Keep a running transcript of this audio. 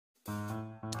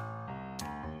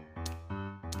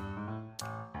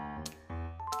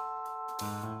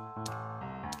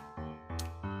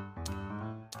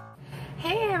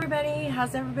everybody,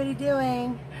 how's everybody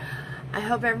doing? I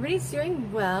hope everybody's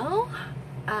doing well.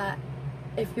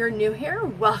 If you're new here,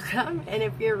 welcome, and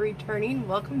if you're returning,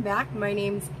 welcome back. My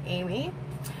name's Aimee.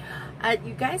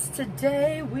 You guys,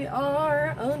 today we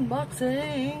are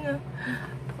unboxing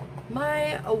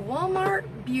my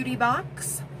Walmart beauty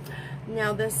box.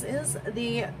 Now this is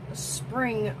the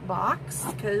spring box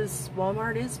because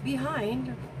Walmart is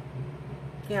behind.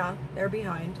 Yeah, they're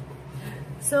behind.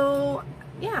 So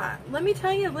yeah, let me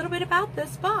tell you a little bit about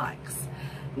this box.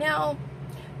 Now,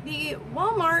 the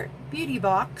Walmart beauty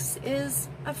box is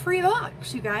a free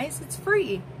box, you guys. It's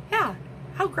free. Yeah,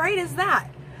 how great is that?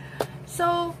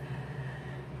 So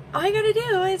all you gotta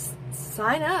do is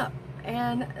sign up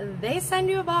and they send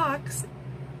you a box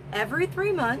every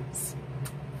 3 months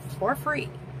for free.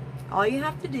 All you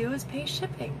have to do is pay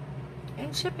shipping,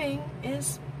 and shipping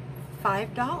is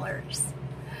 $5.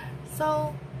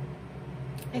 So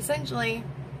essentially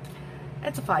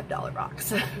it's a $5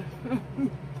 box.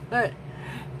 but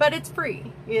it's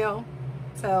free, you know.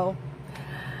 So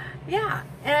yeah,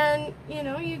 and you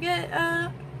know, you get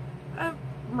a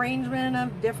arrangement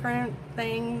of different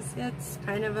things. It's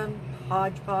kind of a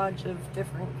hodgepodge of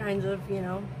different kinds of, you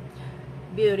know,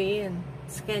 beauty and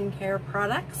skincare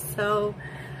products. So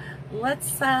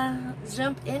let's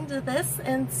jump into this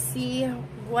and see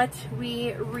what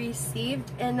we received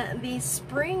in the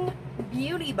spring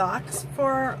beauty box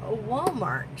for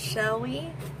Walmart, shall we?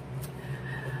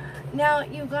 Now,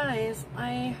 you guys,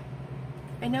 I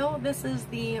know this is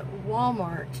the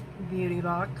Walmart beauty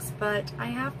box, but I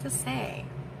have to say,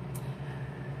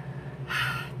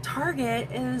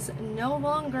 Target is no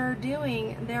longer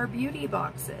doing their beauty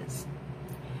boxes.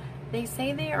 They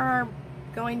say they are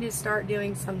going to start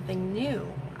doing something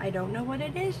new. I don't know what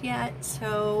it is yet,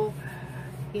 so,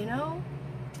 you know,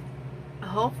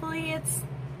 hopefully it's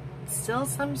still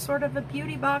some sort of a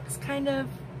beauty box kind of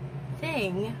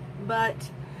thing,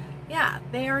 but yeah,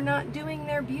 they are not doing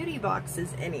their beauty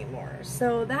boxes anymore.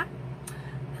 So that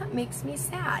makes me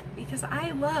sad because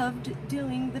I loved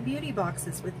doing the beauty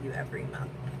boxes with you every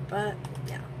month. But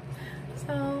yeah,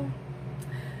 so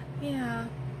yeah,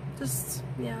 just,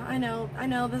 yeah, I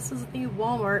know this is the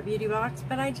Walmart beauty box,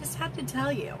 but I just had to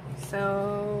tell you.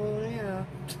 So yeah.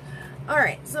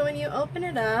 Alright, so when you open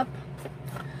it up,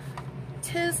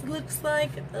 looks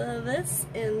like this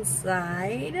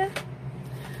inside.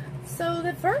 So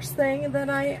the first thing that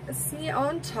I see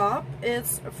on top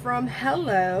is from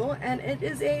Hello, and it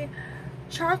is a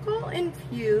charcoal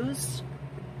infused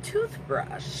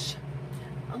toothbrush.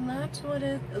 And that's what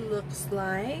it looks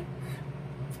like.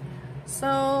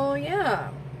 So yeah,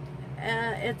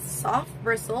 it's soft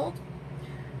bristled,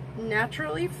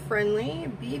 naturally friendly,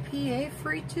 BPA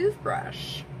free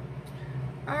toothbrush.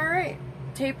 Alright,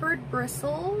 tapered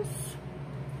bristles.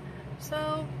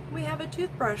 So we have a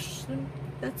toothbrush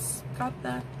that's got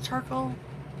the charcoal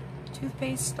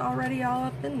toothpaste already all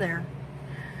up in there.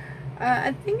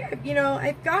 I think, you know,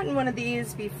 I've gotten one of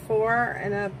these before,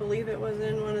 and I believe it was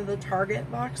in one of the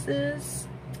Target boxes,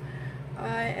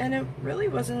 and it really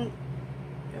wasn't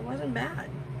bad.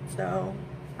 So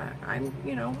I'm,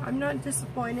 you know, I'm not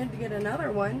disappointed to get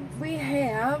another one. We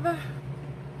have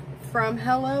from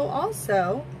Hello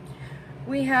also,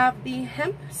 we have the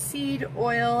hemp seed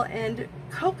oil and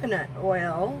coconut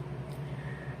oil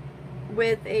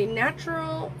with a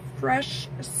natural fresh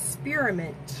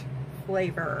spearmint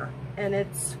flavor, and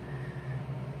it's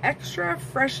extra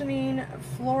freshening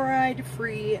fluoride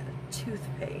free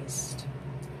toothpaste.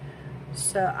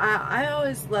 So I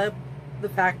always love the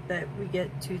fact that we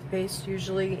get toothpaste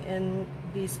usually in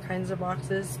these kinds of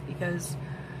boxes because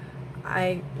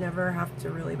I never have to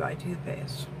really buy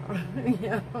toothpaste.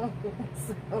 You know,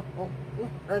 so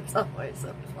that's always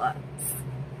a plus.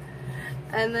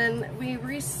 And then we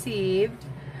received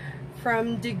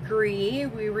from Degree,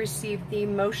 we received the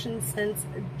Motion Sense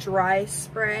Dry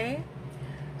Spray.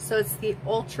 So it's the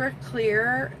Ultra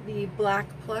Clear, the Black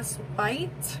Plus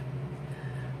White.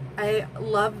 I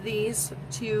love these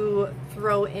to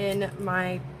throw in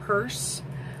my purse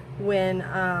when,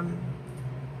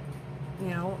 you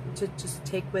know, to just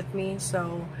take with me.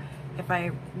 So if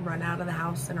I run out of the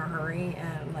house in a hurry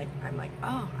and I'm like,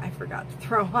 oh, I forgot to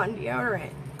throw on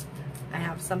deodorant, I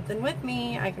have something with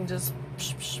me. I can just,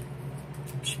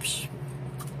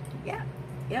 yeah,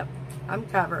 yep, I'm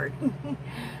covered.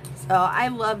 So I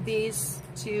love these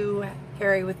to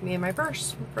carry with me in my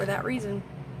purse for that reason.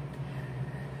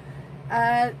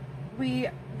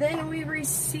 We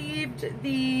received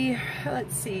the,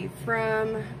 let's see,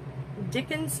 from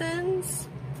Dickinson's.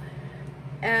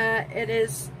 It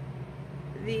is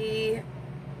the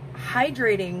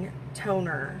hydrating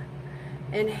toner,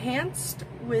 enhanced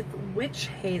with witch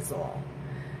hazel.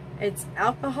 It's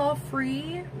alcohol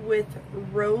free with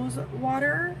rose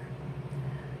water,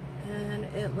 and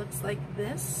it looks like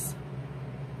this.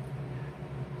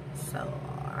 So,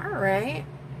 alright,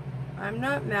 I'm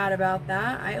not mad about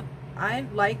that. I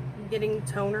like getting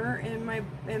toner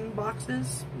in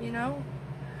boxes, you know.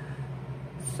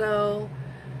 So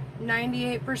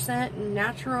 98%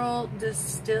 natural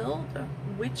distilled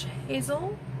witch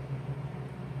hazel.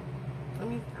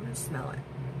 I'm gonna smell it.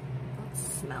 Let's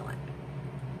smell it.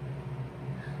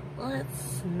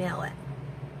 Let's smell it.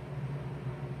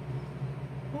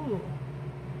 Ooh.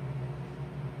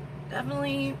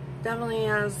 Definitely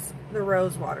has the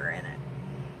rose water in it.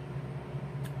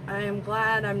 I am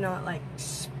glad I'm not like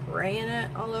spraying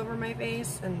it all over my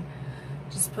face and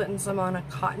just putting some on a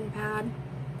cotton pad.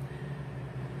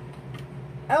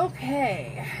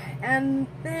 Okay, and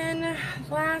then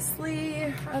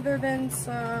lastly, other than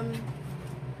some,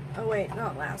 oh wait,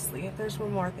 not lastly, there's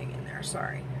one more thing in there,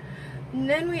 sorry. And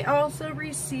then we also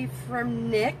received from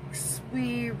NYX,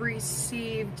 we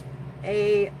received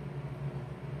a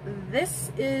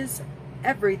This Is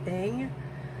Everything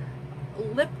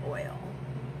lip oil.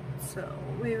 So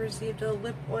we received a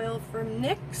lip oil from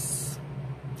NYX,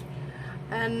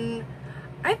 and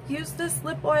I've used this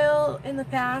lip oil in the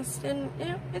past, and you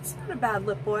know, it's not a bad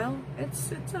lip oil.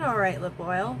 It's an alright lip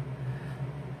oil.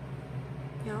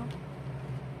 You know,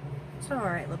 it's an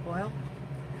alright lip oil.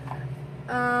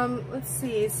 Let's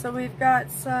see. So we've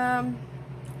got some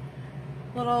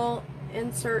little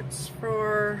inserts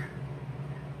for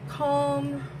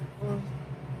Calm,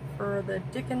 for the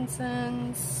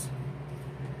Dickinsons,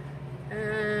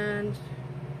 and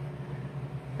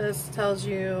this tells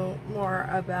you more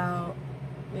about,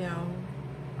 you know,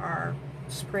 our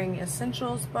Spring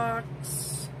Essentials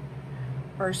box,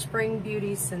 or Spring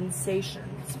Beauty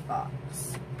Sensations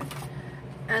box.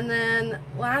 And then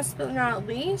last but not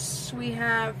least, we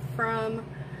have from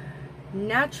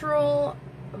Natural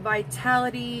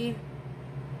Vitality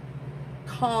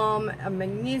Calm, a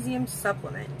magnesium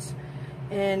supplement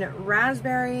in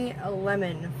raspberry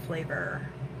lemon flavor.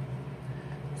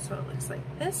 So it looks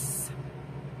like this.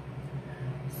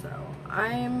 So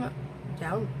I'm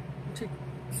down to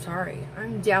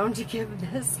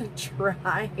give this a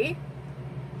try.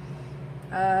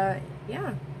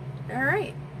 Yeah.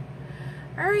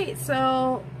 Alright,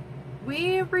 so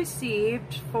we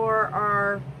received for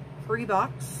our free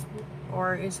box,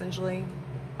 or essentially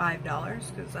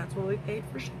 $5, because that's what we paid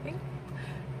for shipping.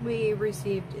 We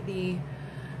received the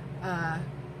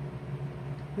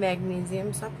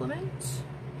magnesium supplement,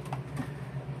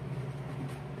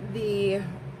 the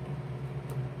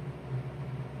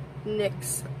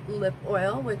NYX lip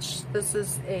oil, which this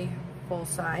is a full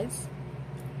size.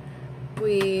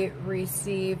 We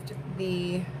received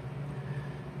the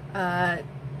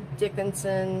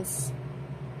Dickinson's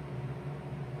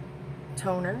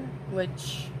toner,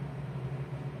 which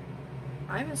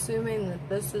I'm assuming that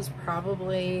this is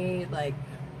probably like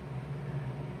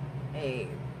a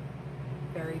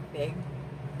very big,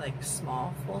 like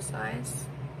small full size,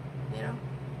 you know,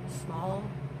 small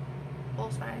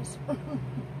full size.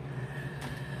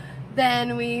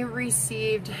 Then we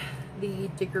received the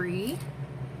Degree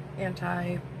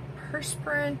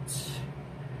antiperspirant.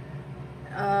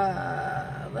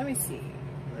 Let me see.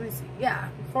 Yeah,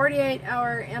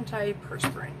 48-hour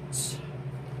antiperspirant.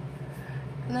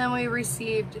 And then we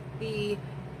received the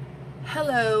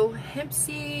Hello Hemp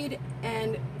Seed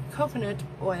and Coconut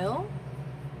Oil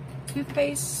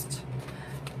toothpaste.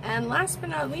 And last but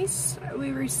not least,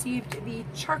 we received the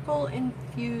Charcoal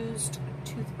Infused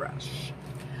Toothbrush.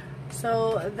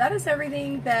 So that is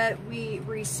everything that we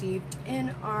received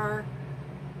in our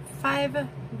 $5,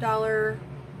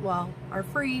 well, our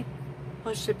free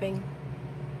plus shipping,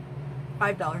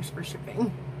 $5 for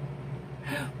shipping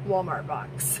Walmart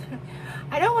box.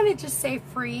 I don't want to just say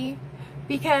free,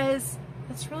 because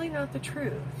that's really not the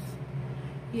truth.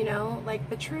 You know, like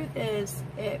the truth is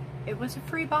it was a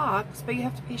free box, but you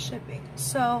have to pay shipping.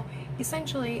 So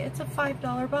essentially it's a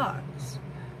 $5 box.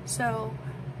 So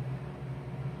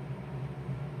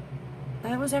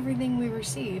that was everything we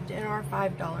received in our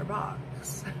 $5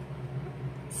 box.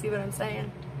 See what I'm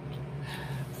saying?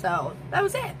 So that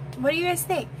was it. What do you guys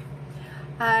think?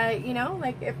 You know,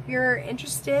 like if you're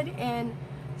interested in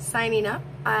signing up,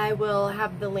 I will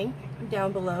have the link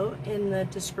down below in the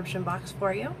description box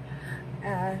for you.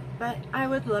 But I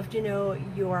would love to know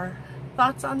your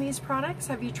thoughts on these products.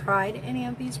 Have you tried any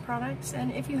of these products?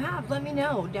 And if you have, let me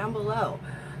know down below.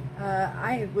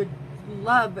 I would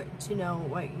love to know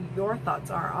what your thoughts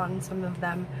are on some of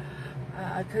them,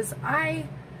 because I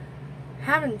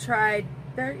haven't tried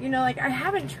there, you know, like I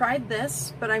haven't tried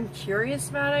this, but I'm curious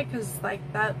about it because like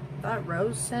that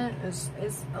rose scent is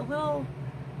a little,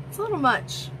 it's a little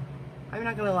much. I'm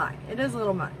not gonna lie, it is a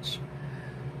little much.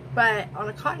 But on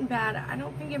a cotton pad, I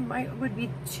don't think it would be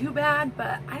too bad,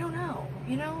 but I don't know,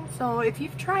 you know. So if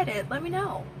you've tried it, let me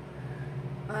know.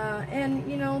 And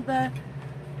you know,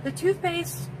 the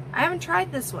toothpaste, I haven't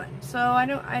tried this one, so I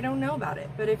don't know about it.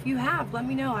 But if you have, let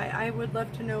me know. I would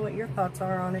love to know what your thoughts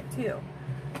are on it too.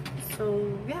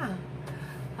 So yeah.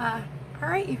 All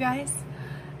right, you guys.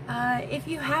 If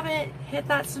you haven't hit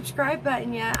that subscribe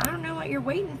button yet, I don't know what you're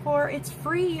waiting for. It's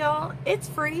free, y'all. It's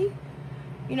free.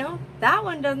 You know, that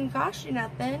one doesn't cost you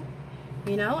nothing.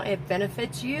 You know, it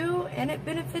benefits you and it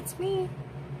benefits me.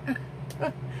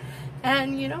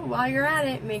 And, you know, while you're at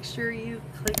it, make sure you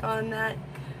click on that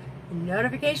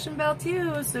notification bell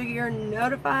too, so you're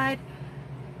notified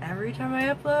every time I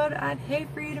upload. I'd hate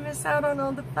for you to miss out on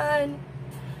all the fun.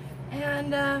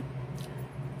 And,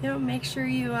 you know, make sure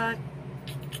you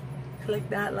click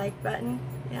that like button.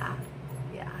 Yeah,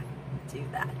 do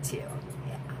that too.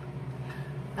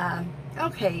 Yeah.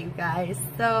 Okay, you guys,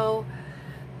 so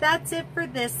that's it for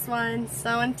this one.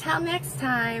 So until next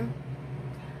time,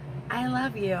 I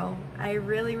love you. I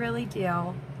really, really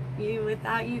do.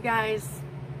 Without you guys,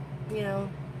 you know,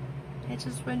 it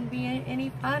just wouldn't be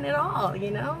any fun at all,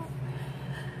 you know?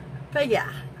 But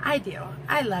yeah, I do.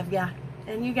 I love ya.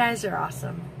 And you guys are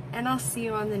awesome. And I'll see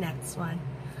you on the next one.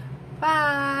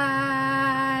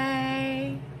 Bye.